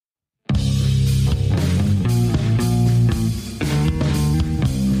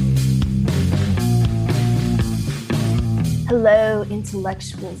Hello,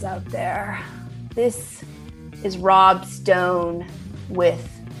 intellectuals out there. This is Rob Stone with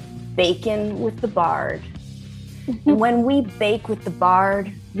Bacon with the Bard. And when we bake with the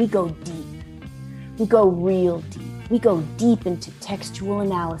Bard, we go deep. We go real deep. We go deep into textual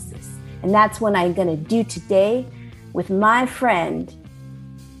analysis. And that's what I'm going to do today with my friend,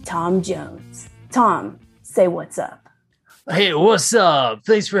 Tom Jones. Tom, say what's up. Hey, what's up?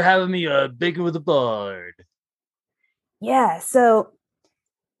 Thanks for having me Bacon with the Bard. Yeah, so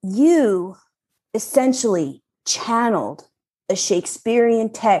you essentially channeled a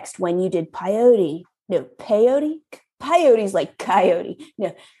Shakespearean text when you did peyote. No, peyote? Peyote's like coyote.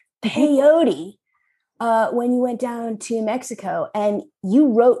 No, peyote when you went down to Mexico and you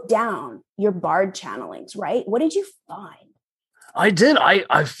wrote down your bard channelings, right? What did you find? I did.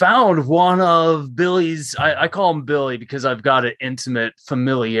 I found one of Billy's. I call him Billy because I've got an intimate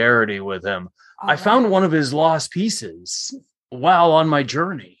familiarity with him. I found one of his lost pieces while on my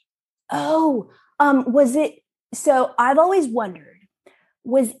journey. Oh, was it? So I've always wondered,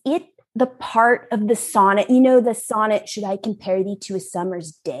 was it the part of the sonnet? You know, the sonnet, should I compare thee to a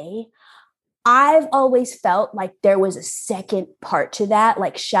summer's day? I've always felt like there was a second part to that.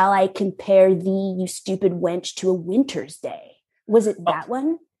 Like, shall I compare thee, you stupid wench, to a winter's day? Was it that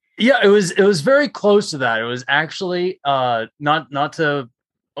one? Yeah, it was very close to that. It was actually not to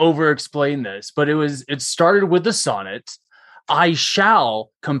over explain this, but it started with the sonnet, I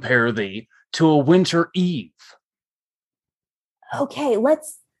shall compare thee to a winter eve. Okay,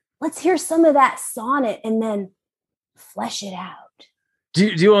 let's hear some of that sonnet and then flesh it out. Do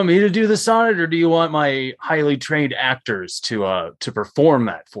you want me to do the sonnet, or do you want my highly trained actors to perform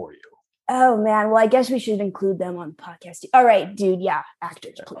that for you? Oh man, well I guess we should include them on the podcast. All right, dude, yeah,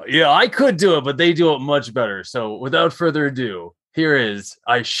 actors, please. Yeah, I could do it, but they do it much better. So without further ado, here is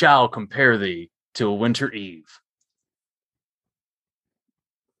I shall compare thee to a winter eve.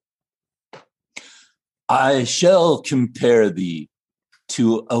 I shall compare thee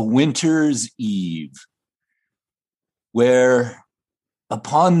to a winter's eve, where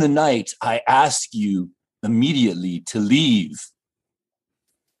upon the night I ask you immediately to leave.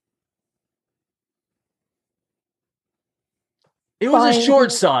 It was a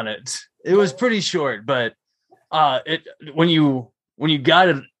short sonnet. It was pretty short, but when you got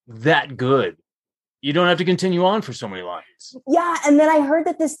it that good, you don't have to continue on for so many lines. Yeah, and then I heard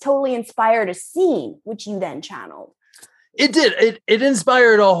that this totally inspired a scene, which you then channeled. It did. It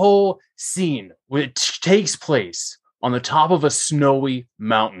inspired a whole scene which takes place on the top of a snowy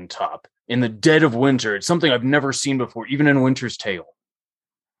mountaintop in the dead of winter. It's something I've never seen before, even in Winter's Tale.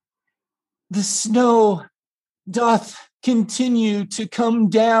 The snow doth continue to come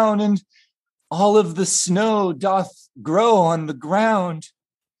down, and all of the snow doth grow on the ground.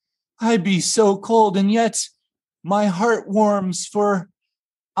 I be so cold, and yet my heart warms, for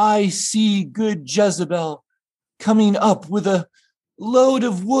I see good Jezebel coming up with a load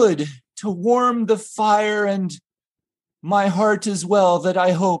of wood to warm the fire, and my heart as well, that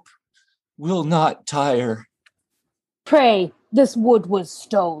I hope will not tire. Pray, this wood was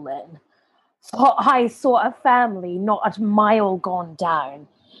stolen. For I saw a family not a mile gone down,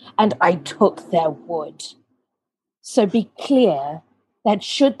 and I took their wood. So be clear that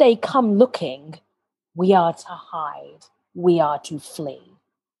should they come looking, we are to hide, we are to flee.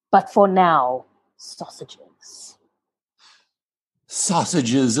 But for now, sausages.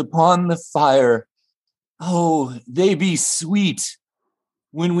 Sausages upon the fire. Oh, they be sweet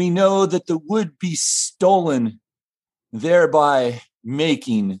when we know that the wood be stolen, thereby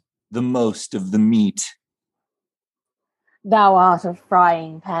making the most of the meat. Thou art a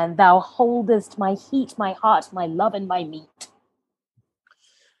frying pan, thou holdest my heat, my heart, my love, and my meat.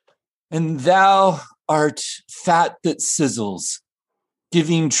 And thou art fat that sizzles,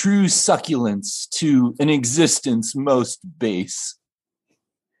 giving true succulence to an existence most base.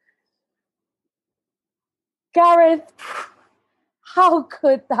 Gareth, how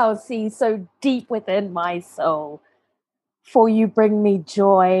could thou see so deep within my soul? For you bring me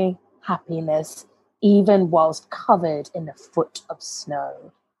joy, happiness, even whilst covered in a foot of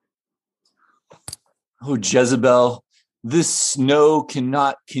snow. Oh, Jezebel, this snow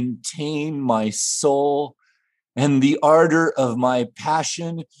cannot contain my soul, and the ardor of my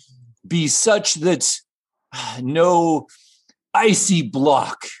passion be such that no icy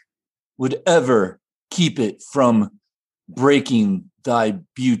block would ever keep it from breaking thy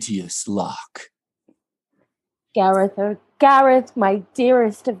beauteous lock. Gareth, oh Gareth, my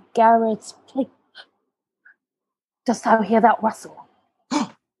dearest of Gareths, please. Dost thou hear that rustle?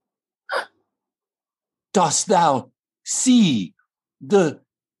 Dost thou see the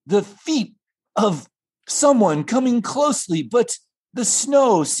feet of someone coming closely, but the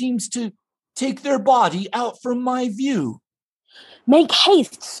snow seems to take their body out from my view. Make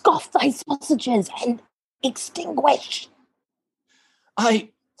haste, scoff thy sausages, and extinguish.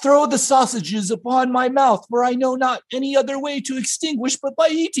 I throw the sausages upon my mouth, for I know not any other way to extinguish but by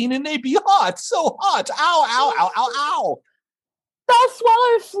eating, and they be hot, so hot. Ow, ow, ow, ow, ow. Thou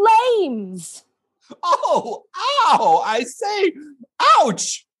swallow flames. Oh, ow, I say,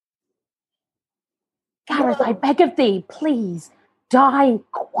 ouch. Gareth, I beg of thee, please, die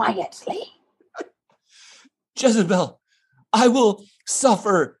quietly. Jezebel, I will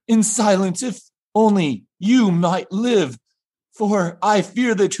suffer in silence if only you might live, for I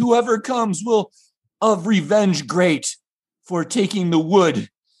fear that whoever comes will of revenge great, for taking the wood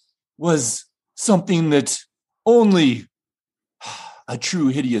was something that only a true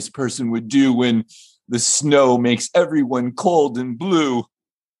hideous person would do when the snow makes everyone cold and blue.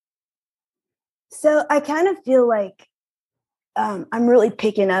 So I kind of feel like I'm really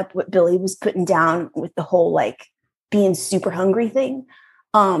picking up what Billy was putting down with the whole like being super hungry thing.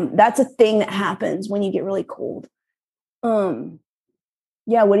 That's a thing that happens when you get really cold.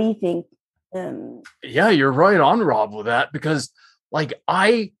 Yeah, what do you think? Yeah, you're right on, Rob, with that, because like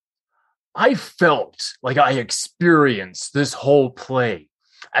I felt like I experienced this whole play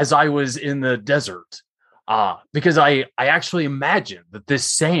as I was in the desert. Because I actually imagined that this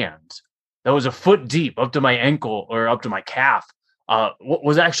sand that was a foot deep up to my ankle or up to my calf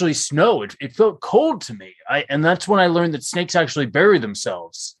was actually snow. It felt cold to me. And that's when I learned that snakes actually bury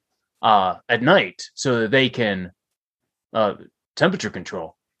themselves at night so that they can temperature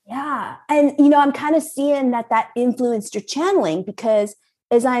control. Yeah. And, I'm kind of seeing that influenced your channeling, because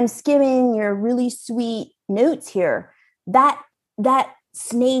as I'm skimming your really sweet notes here, that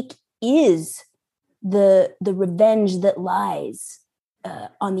snake is the revenge that lies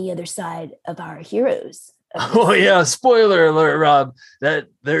on the other side of our heroes. Oh yeah, spoiler alert, Rob, that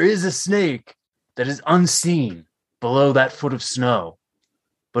there is a snake that is unseen below that foot of snow.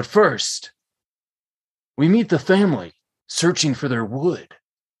 But first, we meet the family searching for their wood.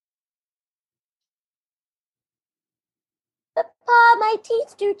 Papa, my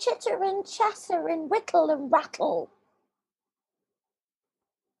teeth do chitter and chatter and whittle and rattle.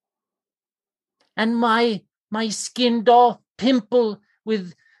 And my skin doth pimple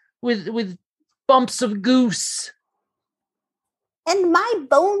with bumps of goose. And my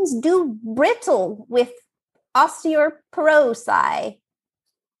bones do brittle with osteoporosis.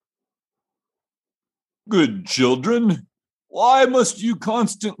 Good children, why must you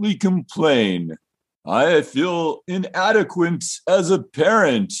constantly complain? I feel inadequate as a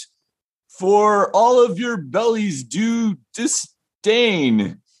parent, for all of your bellies do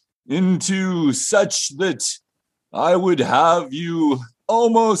disdain into such that I would have you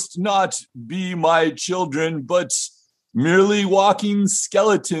almost not be my children, but merely walking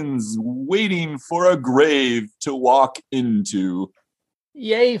skeletons waiting for a grave to walk into.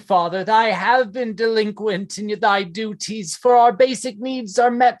 Yea, Father, thy have been delinquent in thy duties, for our basic needs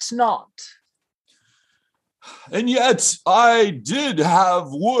are met not. And yet I did have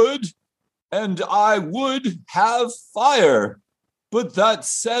wood, and I would have fire, but that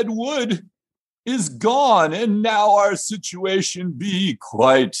said wood is gone, and now our situation be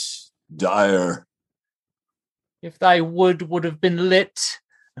quite dire. If thy wood would have been lit,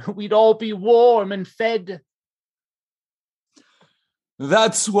 we'd all be warm and fed.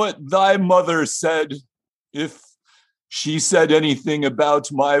 That's what thy mother said, if she said anything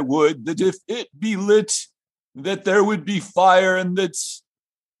about my wood, that if it be lit, that there would be fire, and that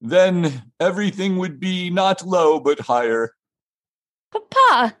then everything would be not low but higher.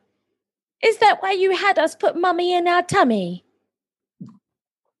 Papa, is that why you had us put Mummy in our tummy?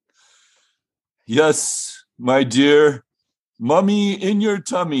 Yes, my dear, Mummy in your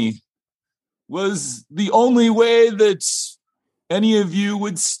tummy was the only way that any of you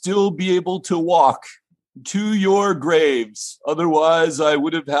would still be able to walk to your graves. Otherwise, I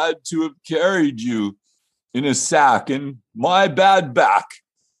would have had to have carried you in a sack, and my bad back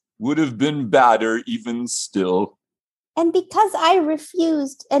would have been badder even still. And because I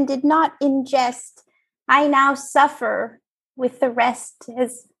refused and did not ingest, I now suffer with the rest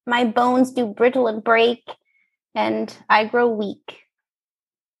as my bones do brittle and break, and I grow weak.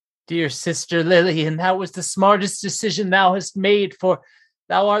 Dear sister Lillian, that was the smartest decision thou hast made, for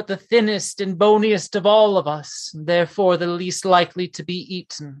thou art the thinnest and boniest of all of us, and therefore the least likely to be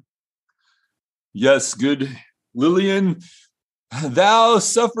eaten. Yes, good Lillian, thou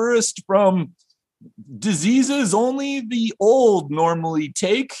sufferest from diseases only the old normally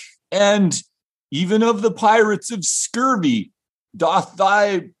take, and even of the pirates of scurvy, doth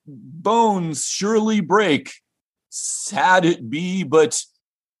thy bones surely break. Sad it be, but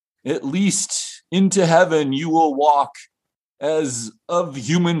at least into heaven you will walk, as of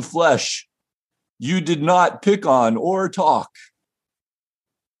human flesh you did not pick on or talk.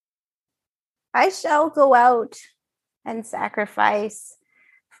 I shall go out and sacrifice,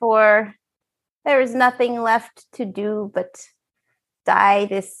 for there is nothing left to do but die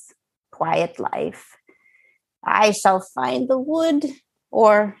this quiet life. I shall find the wood,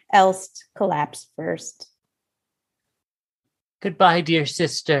 or else collapse first. Goodbye, dear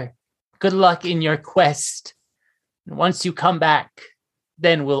sister. Good luck in your quest. And once you come back,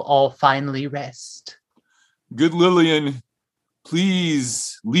 then we'll all finally rest. Good Lillian,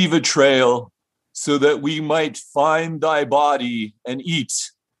 please leave a trail so that we might find thy body and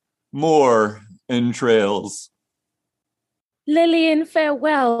eat more entrails. Lillian,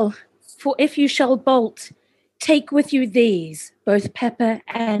 farewell. For if you shall bolt, take with you these, both pepper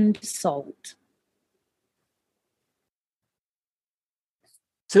and salt.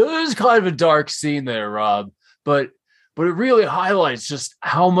 So it was kind of a dark scene there, Rob, but it really highlights just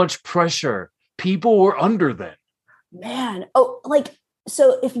how much pressure people were under then. Man,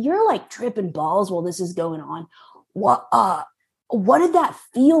 so if you're like tripping balls while this is going on, what did that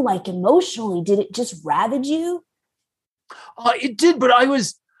feel like emotionally? Did it just ravage you? It did, but I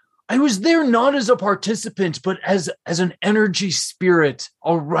was there not as a participant, but as an energy spirit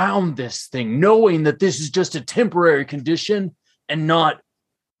around this thing, knowing that this is just a temporary condition and not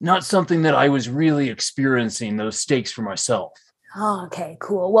something that I was really experiencing those stakes for myself. Oh, okay,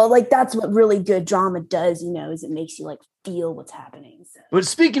 cool. Well, that's what really good drama does, is it makes you feel what's happening. So. But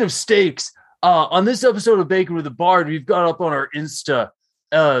speaking of steaks, on this episode of Bacon with the Bard, we've got up on our Insta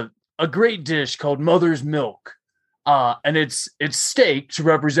a great dish called Mother's Milk. And it's steak to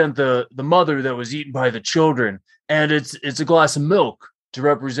represent the mother that was eaten by the children, and it's a glass of milk to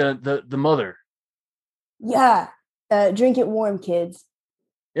represent the mother. Yeah, drink it warm, kids.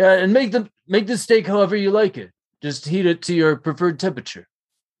 Yeah, and make the steak however you like it. Just heat it to your preferred temperature.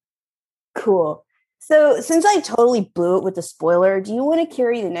 Cool. So since I totally blew it with the spoiler, do you want to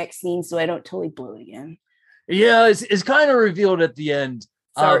carry the next scene so I don't totally blow it again? Yeah, it's kind of revealed at the end,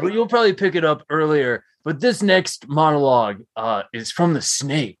 but you'll probably pick it up earlier. But this next monologue is from the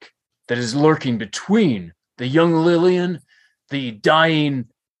snake that is lurking between the young Lillian, the dying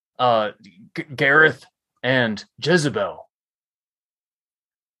Gareth, and Jezebel.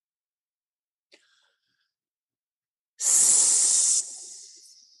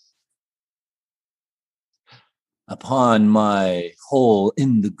 Upon my hole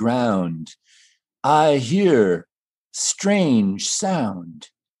in the ground, I hear strange sound,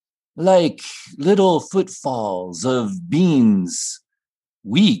 like little footfalls of beings,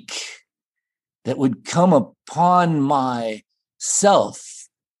 weak, that would come upon my self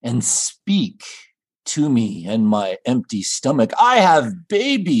and speak to me and my empty stomach. I have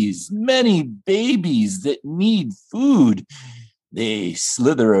babies, many babies that need food. They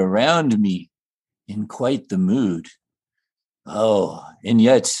slither around me in quite the mood. Oh, and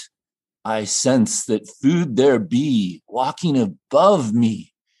yet I sense that food there be walking above me.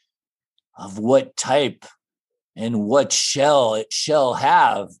 Of what type and what shell it shall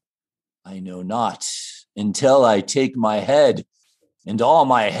have, I know not, until I take my head and all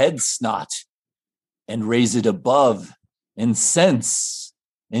my head snot and raise it above and sense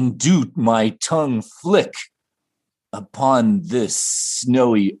and do my tongue flick upon this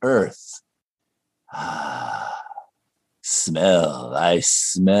snowy earth. Ah, smell, I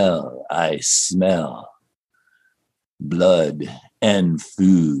smell, I smell. Blood and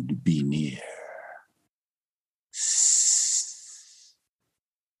food be near.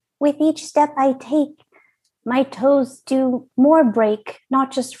 With each step I take, my toes do more break,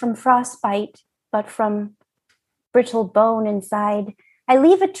 not just from frostbite, but from brittle bone inside. I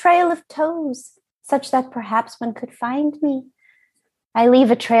leave a trail of toes, such that perhaps one could find me. I leave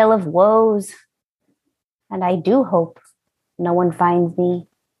a trail of woes, and I do hope no one finds me.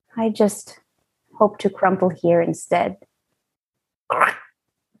 I just hope to crumple here instead.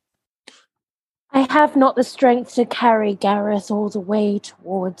 I have not the strength to carry Gareth all the way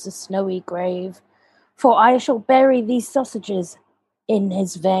towards a snowy grave, for I shall bury these sausages in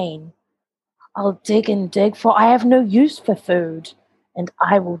his vein. I'll dig and dig, for I have no use for food, and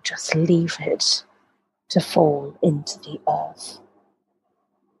I will just leave it to fall into the earth.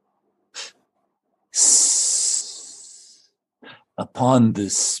 Upon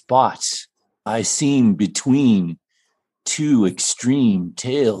this spot, I seem between two extreme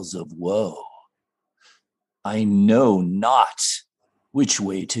tales of woe. I know not which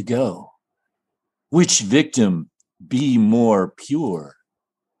way to go, which victim be more pure?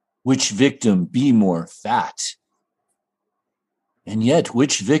 Which victim be more fat? And yet,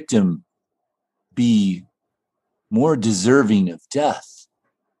 which victim be more deserving of death?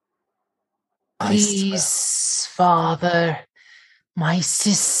 Please, Father, my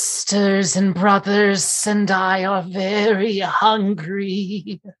sisters and brothers and I are very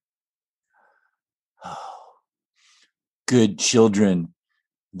hungry. Good children,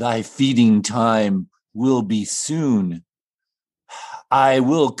 thy feeding time will be soon. I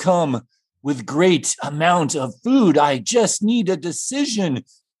will come with great amount of food. I just need a decision.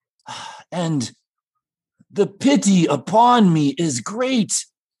 And the pity upon me is great.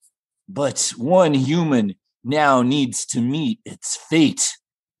 But one human now needs to meet its fate.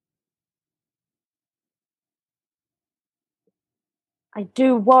 I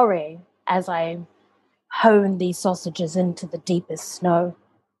do worry as I hone these sausages into the deepest snow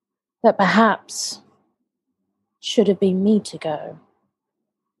that perhaps should have been me to go.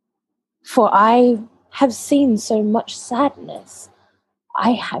 For I have seen so much sadness.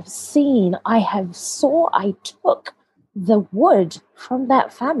 I took the wood from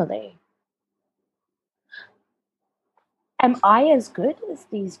that family. Am I as good as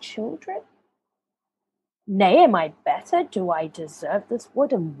these children? Nay, am I better? Do I deserve this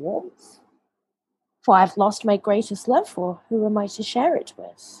wood and warmth? For I've lost my greatest love, for who am I to share it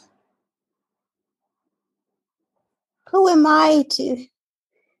with? Who am I to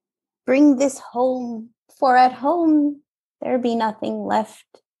bring this home? For at home there be nothing left.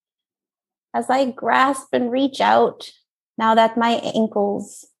 As I grasp and reach out, now that my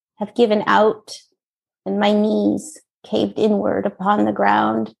ankles have given out and my knees caved inward upon the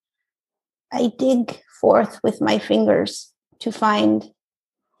ground, I dig forth with my fingers to find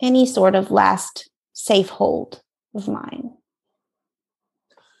any sort of last safe hold of mine.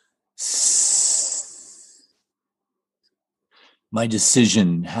 My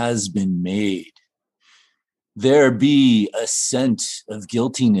decision has been made. There be a scent of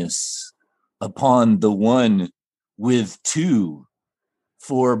guiltiness upon the one with two,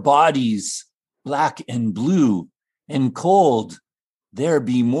 for bodies black and blue and cold, there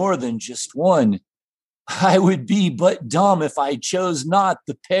be more than just one. I would be but dumb if I chose not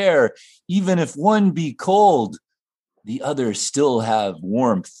the pair. Even if one be cold, the other still have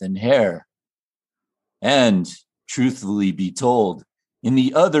warmth and hair. And, truthfully be told, in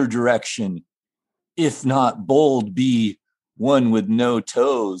the other direction, if not bold be one with no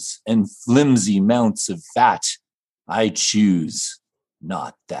toes and flimsy mounts of fat, I choose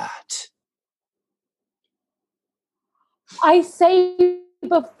not that. I say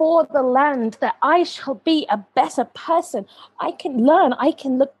before the land that I shall be a better person. I can learn, I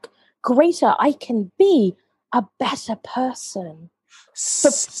can look greater, I can be a better person.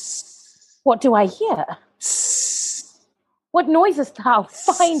 But what do I hear? What noises thou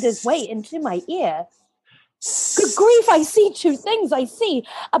find his way into my ear? Good grief, I see two things. I see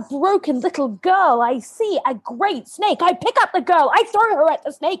a broken little girl. I see a great snake. I pick up the girl. I throw her at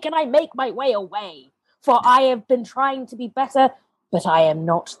the snake and I make my way away. For I have been trying to be better, but I am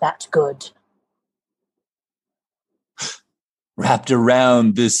not that good. Wrapped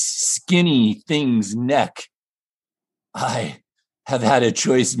around this skinny thing's neck, I have had a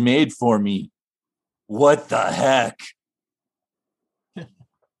choice made for me. What the heck?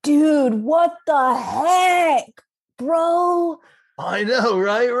 Dude, what the heck, bro? I know,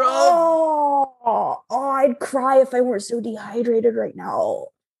 right, Rob? I'd cry if I weren't so dehydrated right now.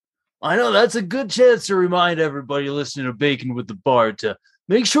 I know, that's a good chance to remind everybody listening to Bacon with the Bard to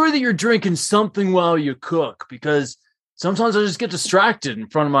make sure that you're drinking something while you cook, because sometimes I just get distracted in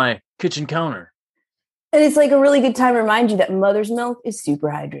front of my kitchen counter. And it's like a really good time to remind you that mother's milk is super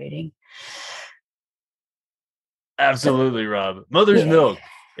hydrating. Absolutely, Rob. Mother's milk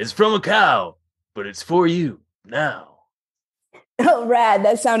is from a cow, but it's for you now. Oh, rad.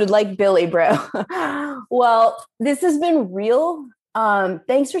 That sounded like Billy, bro. Well, this has been real.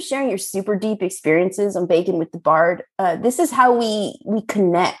 Thanks for sharing your super deep experiences on Bacon with the Bard. This is how we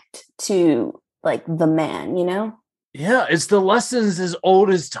connect to like the man, you know? Yeah, it's the lessons as old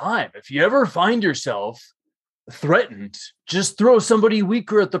as time. If you ever find yourself threatened, just throw somebody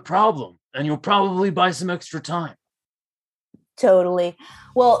weaker at the problem and you'll probably buy some extra time. Totally.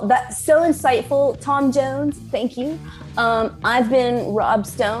 Well, that's so insightful. Tom Jones, thank you. I've been Rob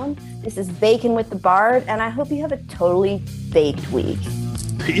Stone. This is Bacon with the Bard, and I hope you have a totally baked week.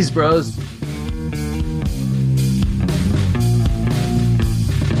 Peace, bros.